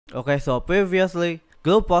Okay, so previously,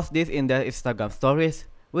 Gloob posted this in their Instagram stories,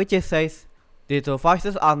 which it says, the two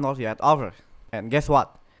fights are not yet over. And guess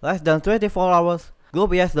what? Less than 24 hours,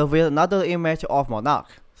 Gloob has revealed another image of Monarch.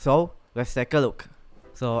 So, let's take a look.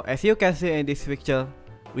 So, as you can see in this picture,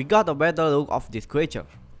 we got a better look of this creature.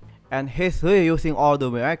 And he's really using all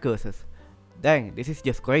the Miraculouses. Dang, this is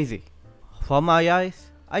just crazy. From my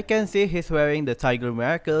eyes, I can see he's wearing the Tiger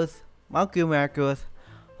Miraculous, Monkey Miraculous,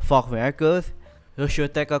 Fox Miraculous, you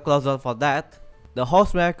should take a closer for that, the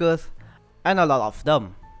Horse Miraculous, and a lot of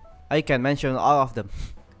them. I can mention all of them.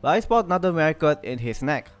 But I spot another Miraculous in his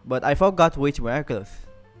neck, but I forgot which Miraculous.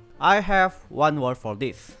 I have one word for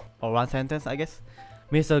this, or one sentence I guess.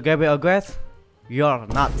 Mr. Gabriel Grass, you're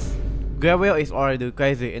nuts. Gabriel is already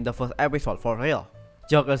crazy in the first episode for real.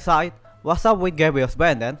 Joke aside, what's up with Gabriel's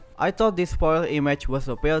band then? I thought this spoiler image was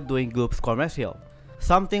appeared during Gloob's commercial,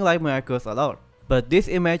 something like Miraculous Alert. But this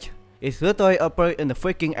image is literally appeared in the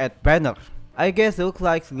freaking ad banner. I guess it looks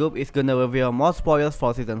like Gloob is gonna reveal more spoilers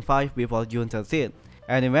for season 5 before June 13th.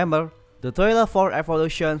 And remember, the trailer for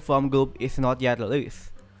Evolution from Gloob is not yet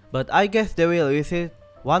released, but I guess they will release it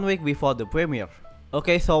 1 week before the premiere.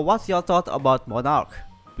 Okay, so what's your thought about Monarch,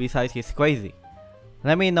 besides he's crazy?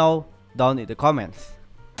 Let me know down in the comments.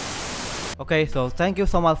 Okay, so thank you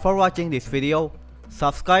so much for watching this video.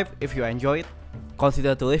 Subscribe if you enjoyed,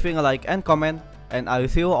 consider to leaving a like and comment, and I will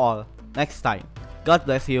see you all next time. God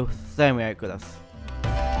bless you, stay miraculous.